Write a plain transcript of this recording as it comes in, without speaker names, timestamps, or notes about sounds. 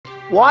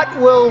What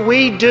will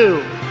we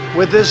do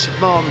with this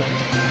moment?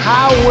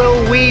 How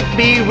will we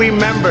be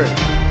remembered?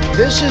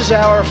 This is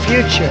our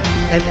future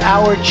and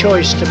our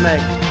choice to make.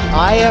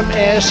 I am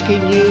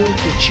asking you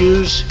to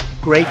choose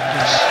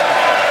greatness.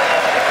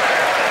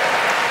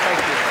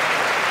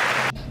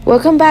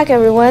 Welcome back,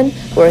 everyone.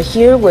 We're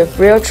here with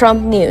Real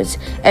Trump News,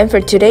 and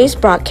for today's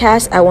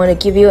broadcast, I want to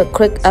give you a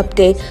quick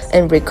update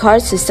in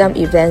regards to some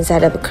events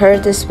that have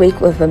occurred this week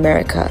with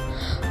America.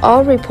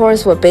 All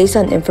reports were based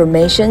on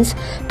information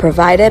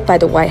provided by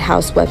the White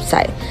House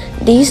website.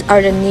 These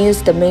are the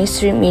news the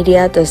mainstream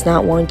media does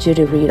not want you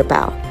to read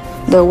about.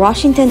 The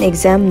Washington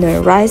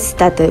Examiner writes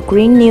that the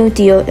Green New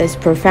Deal is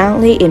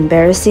profoundly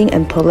embarrassing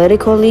and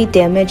politically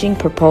damaging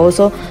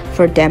proposal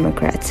for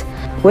Democrats,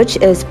 which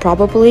is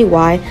probably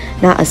why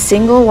not a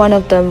single one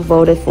of them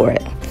voted for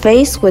it.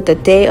 Faced with a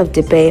day of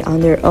debate on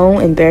their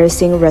own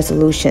embarrassing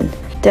resolution,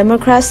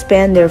 Democrats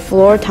spend their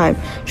floor time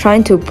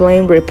trying to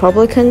blame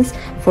Republicans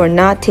for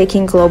not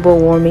taking global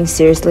warming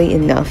seriously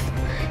enough.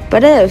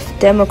 But if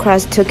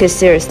Democrats took it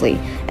seriously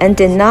and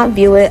did not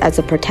view it as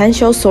a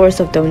potential source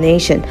of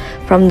donation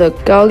from the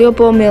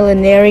gullible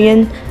millennials,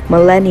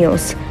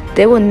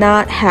 they would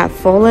not have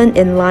fallen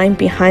in line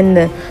behind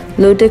the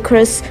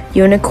ludicrous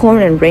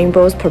unicorn and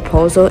rainbows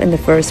proposal in the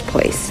first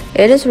place.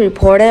 It is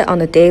reported on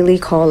the Daily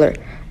Caller.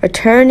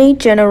 Attorney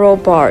General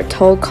Barr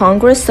told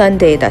Congress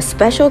Sunday that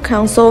Special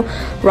Counsel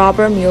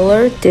Robert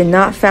Mueller did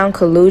not find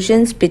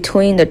collusions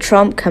between the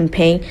Trump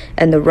campaign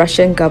and the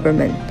Russian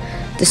government,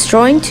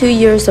 destroying 2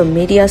 years of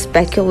media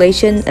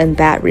speculation and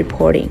bad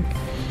reporting.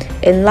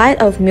 In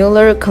light of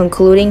Mueller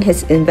concluding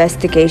his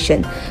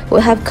investigation,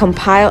 we have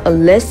compiled a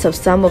list of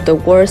some of the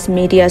worst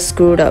media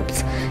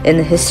screw-ups in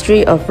the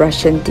history of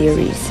Russian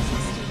theories.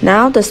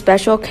 Now, the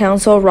special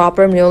counsel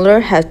Robert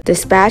Mueller has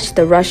dispatched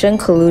the Russian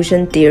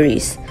collusion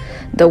theories.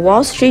 The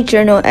Wall Street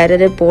Journal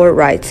edited board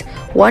writes,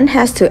 one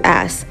has to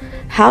ask,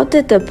 how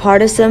did the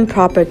partisan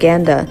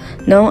propaganda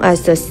known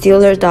as the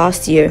Steele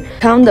dossier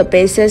become the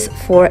basis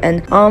for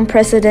an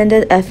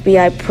unprecedented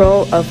FBI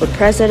probe of a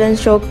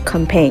presidential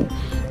campaign,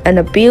 an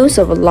abuse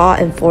of law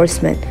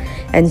enforcement,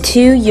 and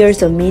 2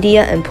 years of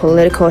media and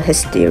political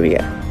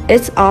hysteria?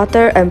 Its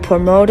author and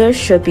promoter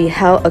should be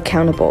held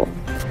accountable.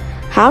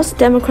 House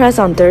Democrats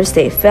on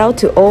Thursday failed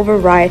to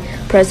override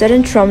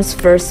President Trump's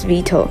first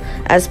veto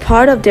as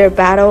part of their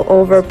battle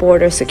over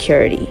border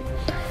security,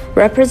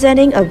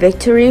 representing a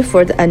victory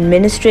for the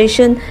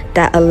administration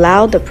that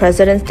allowed the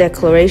president's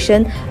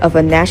declaration of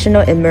a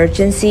national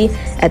emergency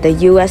at the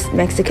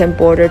U.S.-Mexican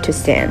border to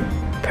stand.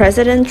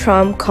 President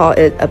Trump called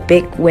it a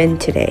big win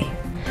today.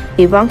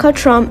 Ivanka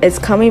Trump is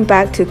coming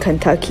back to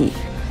Kentucky.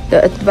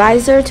 The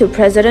advisor to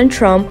President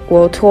Trump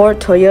will tour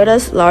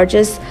Toyota's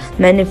largest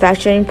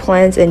manufacturing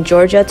plants in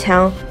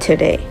Georgetown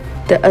today,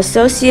 the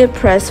Associated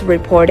Press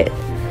reported.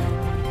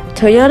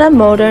 Toyota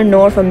Motor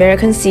North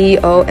American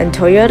CEO and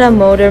Toyota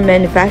Motor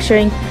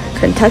Manufacturing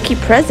Kentucky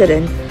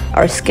president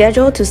are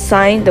scheduled to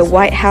sign the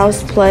White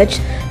House Pledge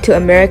to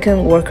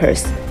American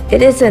Workers.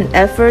 It is an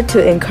effort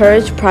to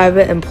encourage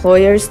private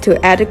employers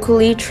to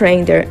adequately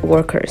train their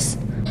workers.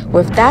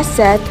 With that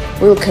said,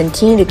 we will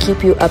continue to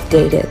keep you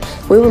updated.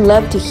 We would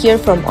love to hear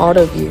from all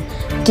of you.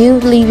 Do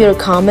leave your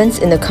comments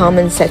in the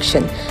comment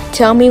section.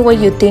 Tell me what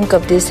you think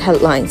of these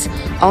headlines.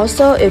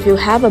 Also, if you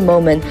have a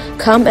moment,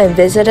 come and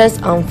visit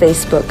us on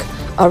Facebook.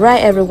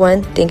 Alright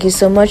everyone, thank you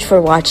so much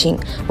for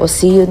watching. We'll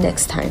see you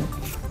next time.